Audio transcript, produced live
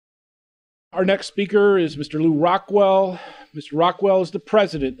Our next speaker is Mr. Lou Rockwell. Mr. Rockwell is the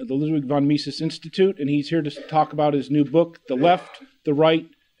president of the Ludwig von Mises Institute, and he's here to talk about his new book, The Left, the Right,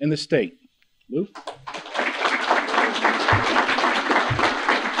 and the State. Lou?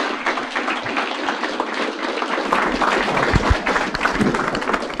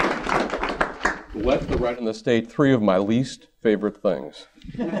 The left, the right, and the state, three of my least favorite things.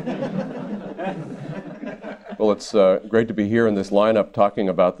 Well, it's great to be here in this lineup talking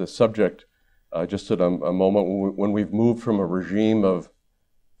about this subject just at a moment when we've moved from a regime of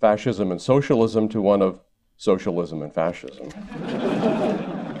fascism and socialism to one of socialism and fascism.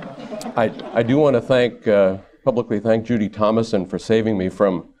 I do want to publicly thank Judy Thomason for saving me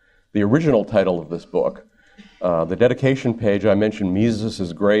from the original title of this book. The dedication page, I mentioned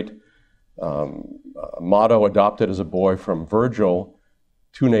Mises' great motto adopted as a boy from Virgil,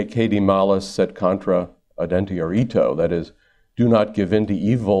 "Tune cedi malis sed contra adentior ito," that is, do not give in to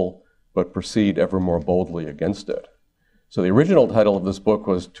evil, but proceed ever more boldly against it. So the original title of this book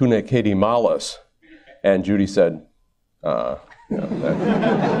was "Tune cedi malis," and Judy said,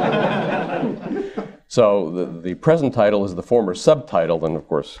 So the present title is the former subtitle, and of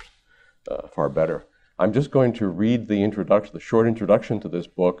course, far better. I'm just going to read the short introduction to this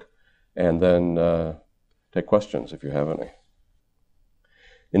book, and then take questions if you have any.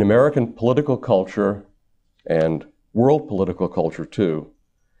 In American political culture, and world political culture too,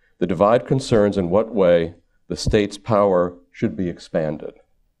 the divide concerns in what way the state's power should be expanded.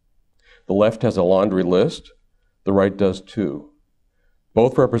 The left has a laundry list, the right does too.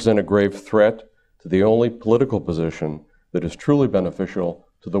 Both represent a grave threat to the only political position that is truly beneficial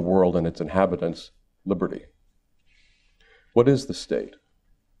to the world and its inhabitants, liberty. What is the state?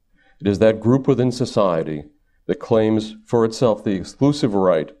 It is that group within society that claims for itself the exclusive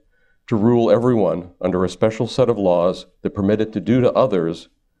right to rule everyone under a special set of laws that permit it to do to others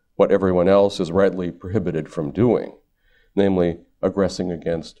what everyone else is rightly prohibited from doing, namely aggressing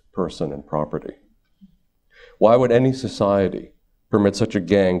against person and property. Why would any society permit such a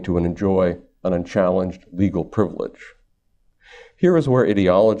gang to enjoy an unchallenged legal privilege? Here is where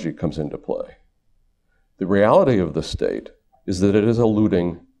ideology comes into play. The reality of the state is that it is a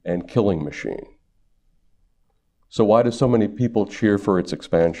looting and killing machine. So why do so many people cheer for its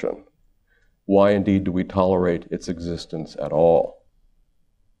expansion? Why indeed do we tolerate its existence at all?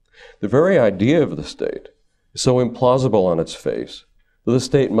 The very idea of the state is so implausible on its face that the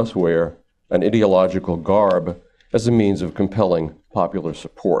state must wear an ideological garb as a means of compelling popular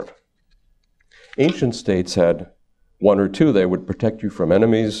support. Ancient states had one or two. They would protect you from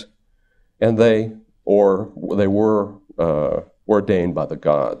enemies, and they were ordained by the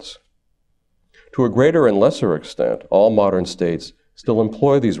gods. To a greater and lesser extent, all modern states still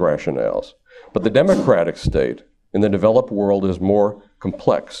employ these rationales, but the democratic state in the developed world is more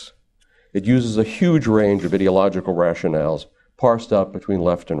complex. It uses a huge range of ideological rationales parsed out between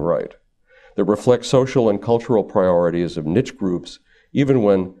left and right that reflect social and cultural priorities of niche groups, even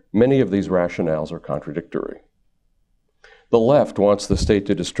when many of these rationales are contradictory. The left wants the state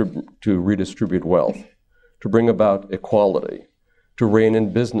to redistribute wealth, to bring about equality, to rein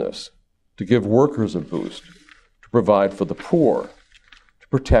in business, to give workers a boost, to provide for the poor, to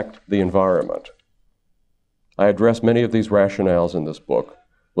protect the environment. I address many of these rationales in this book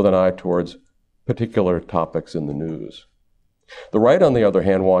with an eye towards particular topics in the news. The right, on the other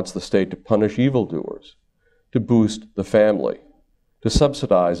hand, wants the state to punish evildoers, to boost the family, to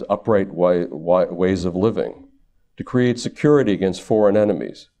subsidize upright ways of living, to create security against foreign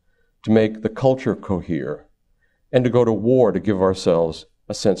enemies, to make the culture cohere, and to go to war to give ourselves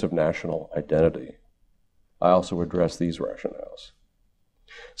a sense of national identity. I also address these rationales.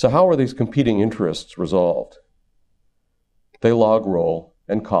 So how are these competing interests resolved? They log roll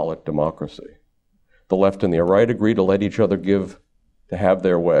and call it democracy. The left and the right agree to let each other have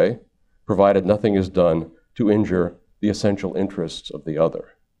their way, provided nothing is done to injure the essential interests of the other.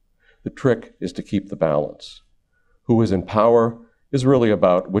 The trick is to keep the balance. Who is in power is really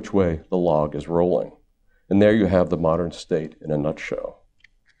about which way the log is rolling. And there you have the modern state in a nutshell.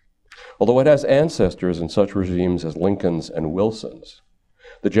 Although it has ancestors in such regimes as Lincoln's and Wilson's,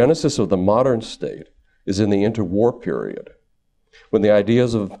 the genesis of the modern state is in the interwar period, when the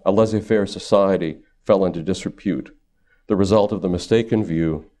ideas of a laissez-faire society fell into disrepute, the result of the mistaken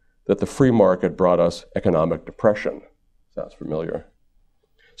view that the free market brought us economic depression. Sounds familiar?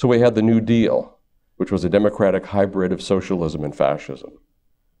 So we had the New Deal, which was a democratic hybrid of socialism and fascism.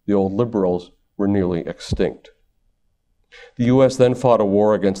 The old liberals were nearly extinct. The U.S. then fought a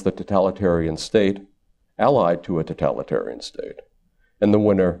war against the totalitarian state, allied to a totalitarian state, and the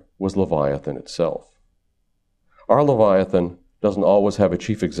winner was Leviathan itself. Our Leviathan doesn't always have a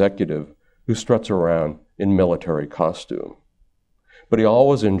chief executive who struts around in military costume. But he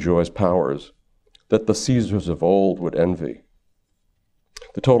always enjoys powers that the Caesars of old would envy.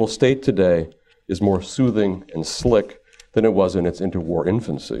 The total state today is more soothing and slick than it was in its interwar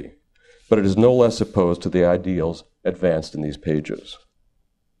infancy, but it is no less opposed to the ideals advanced in these pages.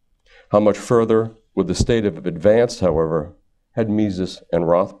 How much further would the state have advanced, however, had Mises and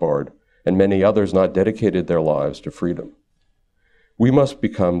Rothbard and many others not dedicated their lives to freedom? We must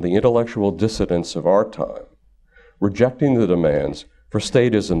become the intellectual dissidents of our time, rejecting the demands for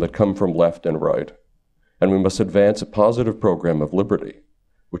statism that come from left and right, and we must advance a positive program of liberty,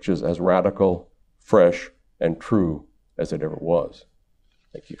 which is as radical, fresh, and true as it ever was.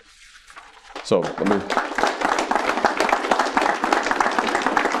 Thank you. So let me...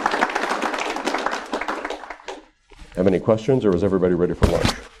 Have any questions, or is everybody ready for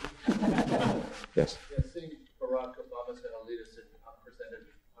lunch? Yes? Seeing Barack Obama's going to lead us in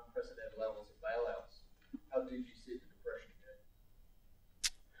unprecedented levels of bailouts, how did you see the Depression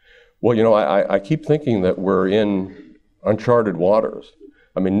hit? Well, you know, I keep thinking that we're in uncharted waters.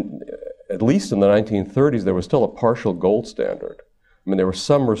 I mean, at least in the 1930s, there was still a partial gold standard. I mean, there were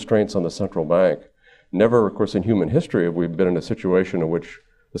some restraints on the central bank. Never, of course, in human history have we been in a situation in which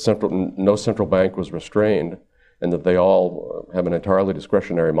no central bank was restrained, and that they all have an entirely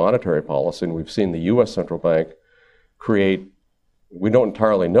discretionary monetary policy. And we've seen the U.S. central bank create, we don't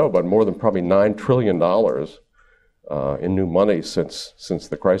entirely know, but more than probably $9 trillion in new money since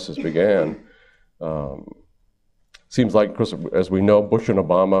the crisis began. Seems like, of course, as we know, Bush and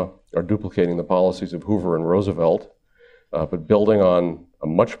Obama are duplicating the policies of Hoover and Roosevelt, but building on a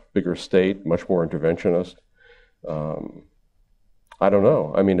much bigger state, much more interventionist. I don't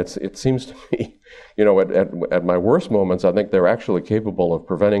know. I mean, it seems to me, you know, at my worst moments, I think they're actually capable of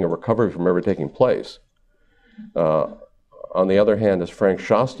preventing a recovery from ever taking place. On the other hand, as Frank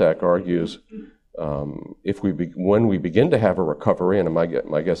Shostak argues, when we begin to have a recovery, and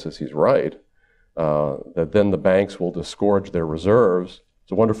my guess is he's right, that then the banks will disgorge their reserves.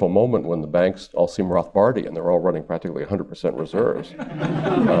 It's a wonderful moment when the banks all seem Rothbardian. They're all running practically 100% reserves.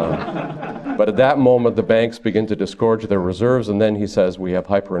 But at that moment, the banks begin to disgorge their reserves, and then he says we have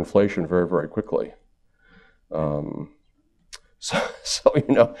hyperinflation very, very quickly. So you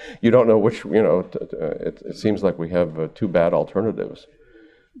know, you don't know which, you know, it seems like we have two bad alternatives.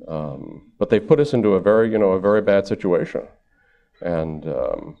 But they put us into a very bad situation. And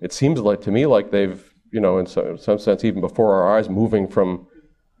it seems like, to me, like they've, you know, in some sense, even before our eyes, moving from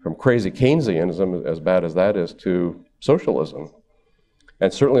crazy Keynesianism, as bad as that is, to socialism.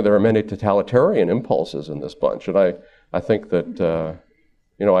 And certainly there are many totalitarian impulses in this bunch. And I think that,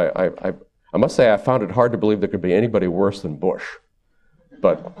 you know, I must say I found it hard to believe there could be anybody worse than Bush.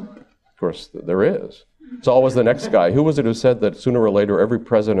 But, of course, there is. It's always the next guy. Who was it who said that sooner or later every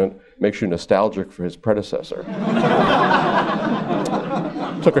president makes you nostalgic for his predecessor?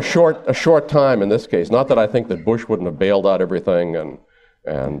 Took a short time in this case. Not that I think that Bush wouldn't have bailed out everything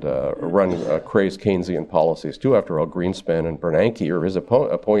and run crazed Keynesian policies too. After all, Greenspan and Bernanke are his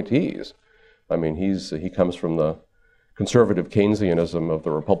appointees. I mean, he comes from the conservative Keynesianism of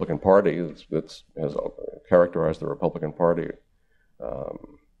the Republican Party that has characterized the Republican Party,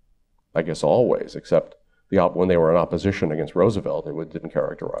 I guess always, except when they were in opposition against Roosevelt, it didn't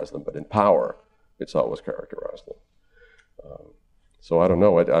characterize them, but in power, it's always characterized them. So I don't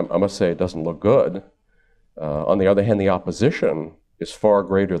know. I must say it doesn't look good. On the other hand, the opposition is far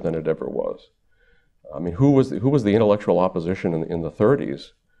greater than it ever was. I mean, who was the intellectual opposition in the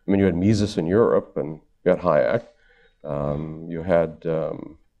 30s? I mean, you had Mises in Europe, and you had Hayek. You had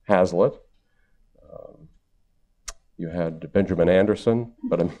Hazlitt. You had Benjamin Anderson.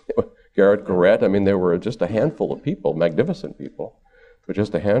 But I mean, Garrett Garrett. I mean, there were just a handful of people, magnificent people, but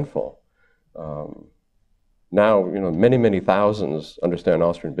just a handful. Now, you know, many thousands understand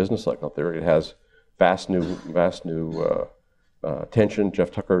Austrian business cycle theory. It has vast new attention.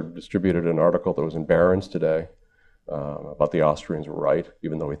 Jeff Tucker distributed an article that was in Barron's today about the Austrians were right,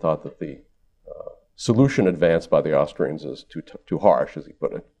 even though he thought that the solution advanced by the Austrians is too harsh, as he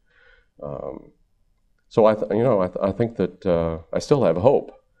put it. So I think that I still have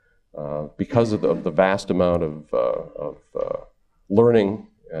hope because of the vast amount of learning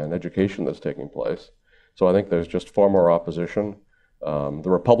and education that's taking place. So I think there's just far more opposition. The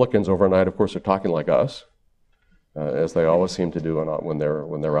Republicans overnight, of course, are talking like us, as they always seem to do when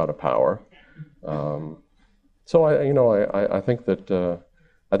they're out of power. So I think that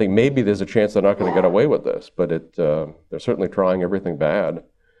I think maybe there's a chance they're not going to get away with this, but they're certainly trying everything bad.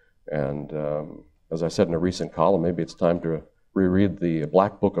 And as I said in a recent column, maybe it's time to reread the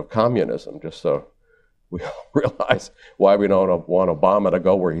Black Book of Communism, just so we all realize why we don't want Obama to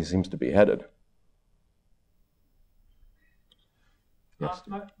go where he seems to be headed. Yes.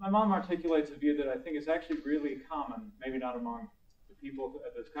 My mom articulates a view that I think is actually really common, maybe not among the people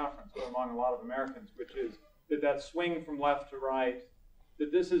at this conference, but among a lot of Americans, which is that swing from left to right,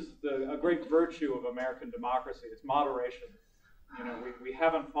 that this is a great virtue of American democracy. It's moderation. We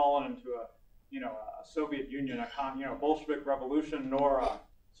haven't fallen into a Soviet Union, a Bolshevik revolution, nor a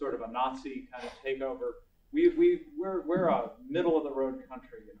sort of a Nazi kind of takeover. We're a middle of the road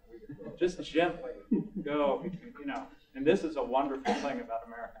country. We just gently go, and this is a wonderful thing about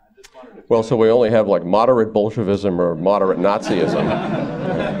America. I just wanted to. Well, so we only have like moderate Bolshevism or moderate Nazism.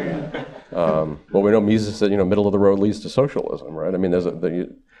 Well, we know Mises said, middle of the road leads to socialism, right? I mean,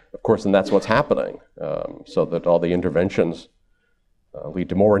 of course, and that's what's happening. So that all the interventions lead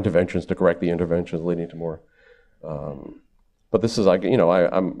to more interventions to correct the interventions, leading to more. But this is like,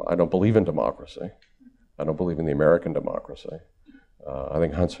 I don't believe in democracy. I don't believe in the American democracy. I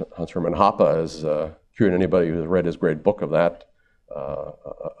think Hans Hermann Hoppe has cured anybody who's read his great book of that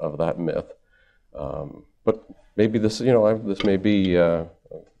myth. But maybe this may be a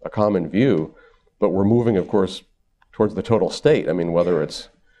common view, but we're moving, of course, towards the total state. I mean, whether it's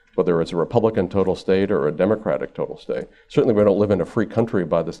a Republican total state or a Democratic total state. Certainly, we don't live in a free country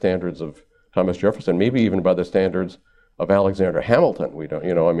by the standards of Thomas Jefferson. Maybe even by the standards of Alexander Hamilton. We don't,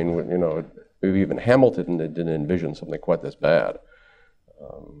 maybe even Hamilton didn't envision something quite this bad.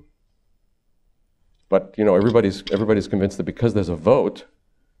 But everybody's convinced that because there's a vote,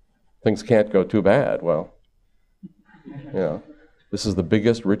 things can't go too bad. Well, this is the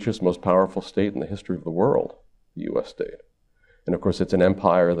biggest, richest, most powerful state in the history of the world, the U.S. state. And of course, it's an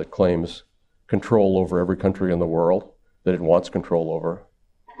empire that claims control over every country in the world that it wants control over.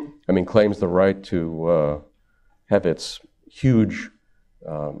 I mean, claims the right to have its huge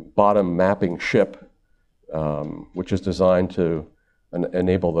bottom mapping ship, which is designed to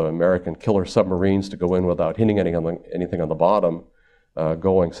enable the American killer submarines to go in without hitting anything on the bottom,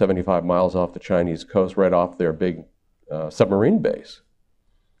 going 75 miles off the Chinese coast, right off their big submarine base.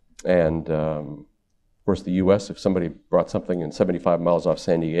 And of course, the U.S., if somebody brought something in 75 miles off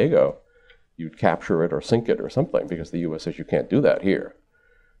San Diego, you'd capture it or sink it or something, because the U.S. says you can't do that here.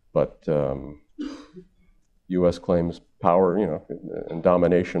 But U.S. claims power, and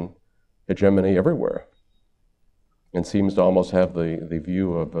domination, hegemony everywhere, and seems to almost have the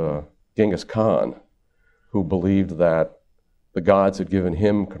view of Genghis Khan, who believed that the gods had given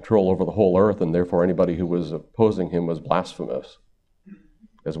him control over the whole earth, and therefore anybody who was opposing him was blasphemous,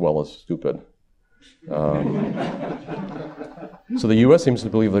 as well as stupid. So the U.S. seems to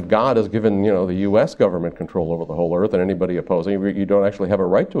believe that God has given, the U.S. government control over the whole earth, and anybody opposing, you don't actually have a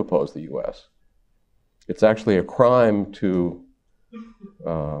right to oppose the U.S. It's actually a crime to,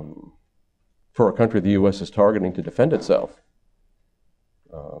 for a country the U.S. is targeting to defend itself,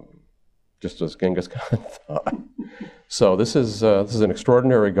 just as Genghis Khan thought. So this is an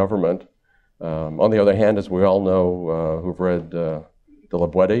extraordinary government. On the other hand, as we all know, who've read de la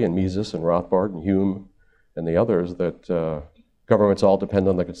Boétie and Mises and Rothbard and Hume and the others, that governments all depend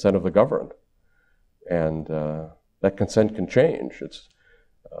on the consent of the governed, and that consent can change.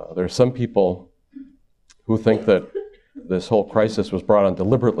 There are some people who think that this whole crisis was brought on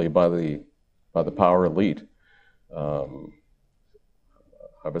deliberately by the power elite.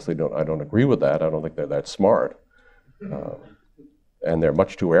 Obviously, I don't agree with that. I don't think they're that smart, and they're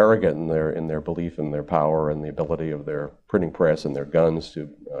much too arrogant in their belief in their power and the ability of their printing press and their guns to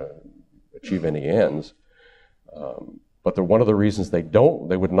achieve any ends. But one of the reasons they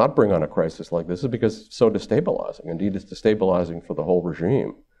would not bring on a crisis like this is because it's so destabilizing. Indeed, it's destabilizing for the whole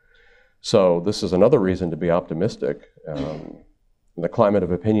regime. So this is another reason to be optimistic. The climate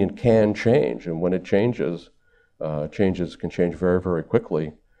of opinion can change, and when it changes, changes can change very, very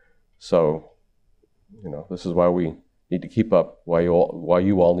quickly. So, this is why we need to keep up, why you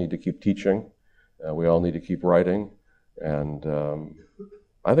all need to keep teaching. We all need to keep writing, and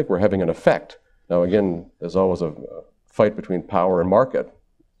I think we're having an effect. Now, again, there's always a fight between power and market,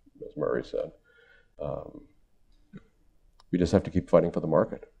 as Murray said. We just have to keep fighting for the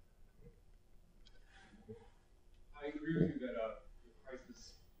market. I agree with you that the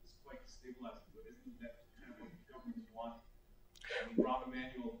crisis is quite destabilizing, but isn't that kind of what governments want? I mean, Rahm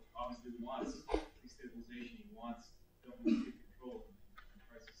Emanuel obviously wants destabilization. He wants government to take control in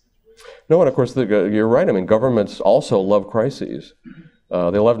crisis situations. No, and of course, you're right. I mean, governments also love crises. They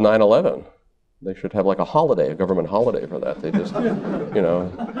love 9/11. They should have like a government holiday for that. They just,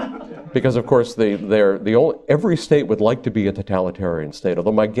 because of course every state would like to be a totalitarian state.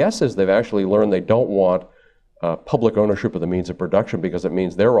 Although my guess is they've actually learned they don't want public ownership of the means of production, because it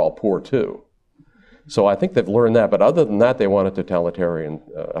means they're all poor too. So I think they've learned that, but other than that, they want a totalitarian,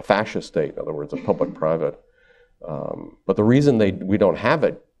 a fascist state, in other words, a public-private. But the reason we don't have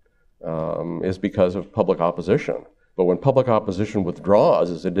it is because of public opposition. But when public opposition withdraws,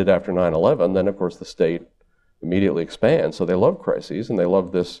 as it did after 9/11, then of course the state immediately expands. So they love crises, and they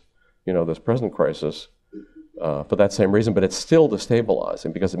love this, this present crisis for that same reason. But it's still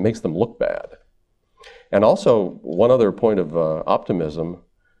destabilizing because it makes them look bad. And also, one other point of optimism,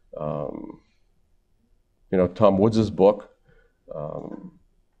 Tom Woods' book,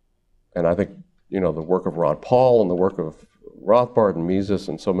 and I think, the work of Ron Paul and the work of Rothbard and Mises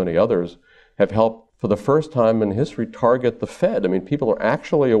and so many others have helped, for the first time in history, target the Fed. I mean, people are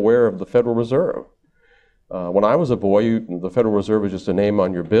actually aware of the Federal Reserve. When I was a boy, the Federal Reserve was just a name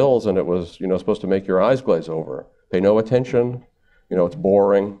on your bills, and it was, supposed to make your eyes glaze over. Pay no attention, it's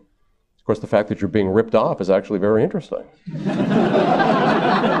boring. Of course, the fact that you're being ripped off is actually very interesting.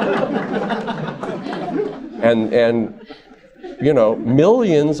 and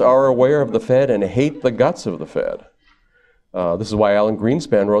millions are aware of the Fed and hate the guts of the Fed. This is why Alan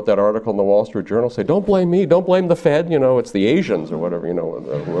Greenspan wrote that article in the Wall Street Journal, say, don't blame me, don't blame the Fed, it's the Asians or whatever,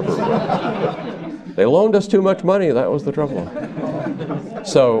 whoever. They loaned us too much money, that was the trouble.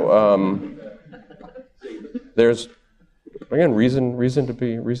 So there's, again, reason to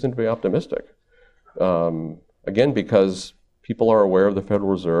be optimistic. Again, because people are aware of the Federal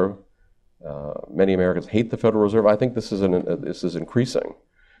Reserve. Many Americans hate the Federal Reserve. I think this is increasing,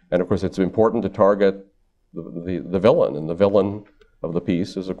 and of course, it's important to target the villain, and the villain of the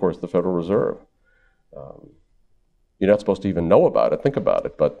piece is, of course, the Federal Reserve. You're not supposed to even know about it, think about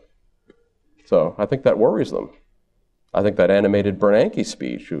it, but so I think that worries them. I think that animated Bernanke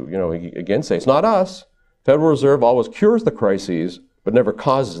speech, who he again say it's not us. Federal Reserve always cures the crises, but never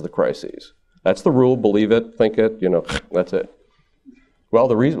causes the crises. That's the rule. Believe it, think it. That's it. Well,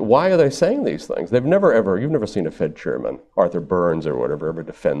 the reason why are they saying these things? You've never seen a Fed chairman, Arthur Burns or whatever, ever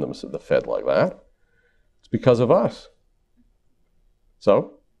defend the Fed like that. It's because of us.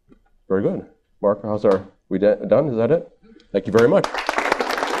 So, very good. Mark, we done? Is that it? Thank you very much.